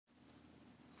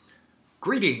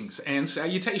Greetings and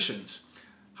salutations.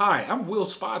 Hi, I'm Will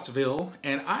Spottsville,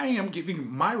 and I am giving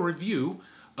my review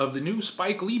of the new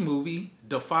Spike Lee movie,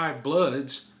 The Five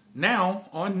Bloods, now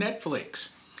on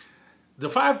Netflix. The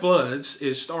Five Bloods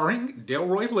is starring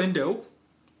Delroy Lindo,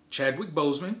 Chadwick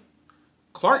Boseman,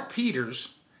 Clark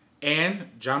Peters, and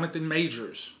Jonathan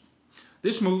Majors.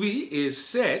 This movie is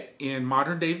set in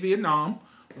modern-day Vietnam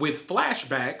with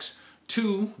flashbacks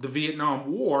to the Vietnam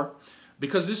War,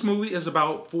 because this movie is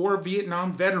about 4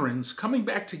 Vietnam veterans coming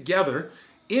back together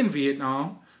in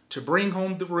Vietnam to bring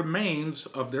home the remains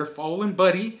of their fallen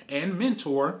buddy and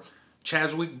mentor,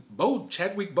 Chadwick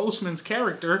Boseman's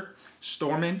character,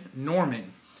 Stormin'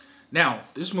 Norman. Now,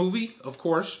 this movie, of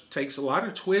course, takes a lot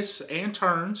of twists and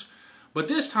turns, but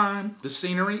this time the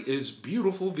scenery is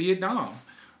beautiful Vietnam,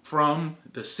 from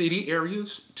the city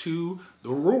areas to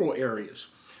the rural areas.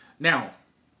 Now,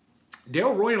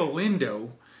 Delroy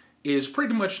Lindo is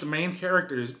pretty much the main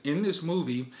character in this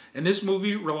movie, and this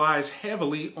movie relies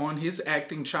heavily on his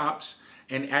acting chops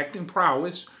and acting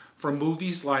prowess from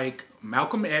movies like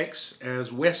Malcolm X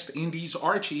as West Indies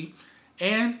Archie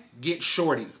and Get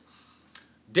Shorty.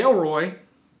 Delroy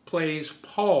plays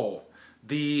Paul,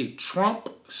 the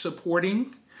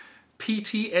Trump-supporting,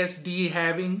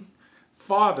 PTSD-having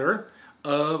father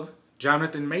of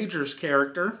Jonathan Majors'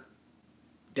 character,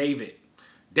 David.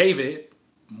 David,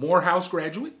 Morehouse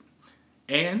graduate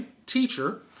and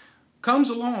teacher, comes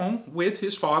along with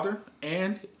his father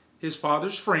and his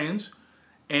father's friends,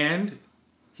 and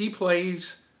he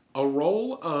plays a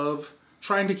role of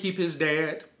trying to keep his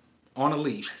dad on a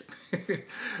leash.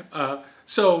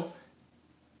 So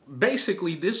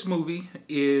basically, this movie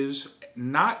is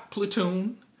not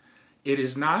Platoon. It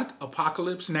is not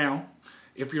Apocalypse Now.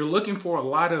 If you're looking for a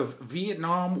lot of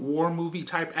Vietnam War movie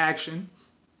type action,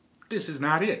 this is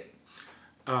not it.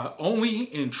 Only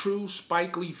in true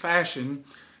Spike Lee fashion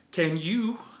can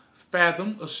you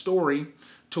fathom a story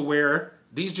to where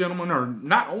these gentlemen are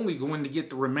not only going to get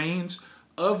the remains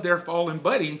of their fallen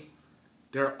buddy,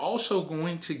 they're also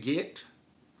going to get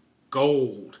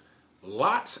gold.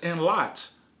 Lots and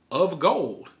lots of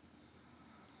gold.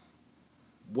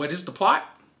 What is the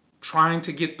plot? Trying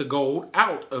to get the gold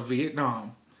out of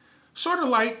Vietnam. Sort of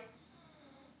like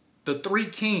The Three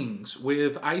Kings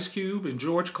with Ice Cube and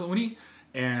George Clooney,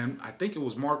 and I think it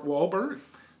was Mark Wahlberg.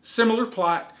 Similar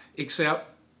plot,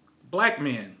 except black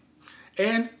men.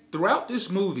 And throughout this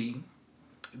movie,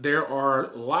 there are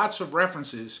lots of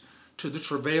references to the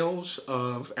travails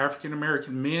of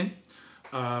African-American men,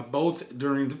 both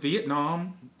during the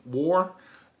Vietnam War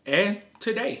and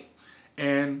today.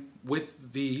 And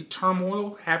with the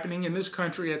turmoil happening in this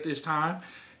country at this time,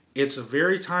 it's a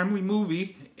very timely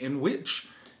movie in which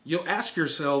you'll ask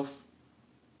yourself,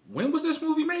 when was this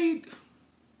movie made?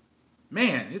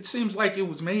 Man, it seems like it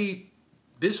was made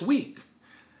this week.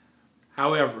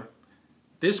 However,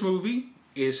 this movie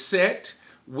is set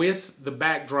with the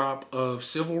backdrop of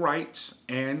civil rights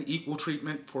and equal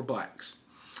treatment for blacks.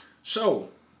 So,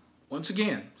 once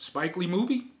again, Spike Lee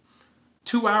movie,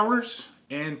 2 hours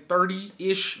and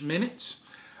 30-ish minutes.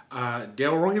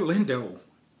 Delroy Lindo,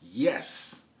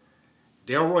 yes.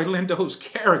 Delroy Lindo's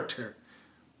character.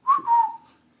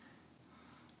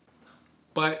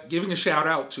 But giving a shout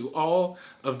out to all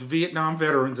of the Vietnam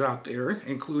veterans out there,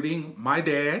 including my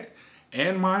dad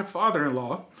and my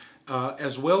father-in-law,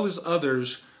 as well as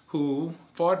others who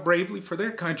fought bravely for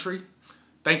their country.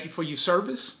 Thank you for your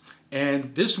service,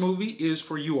 and this movie is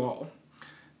for you all.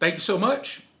 Thank you so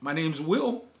much. My name's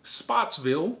Will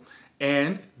Spottsville,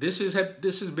 and this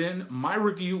has been my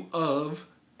review of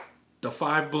The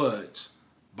Five Bloods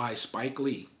by Spike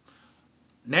Lee.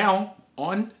 Now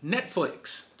on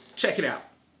Netflix. Check it out.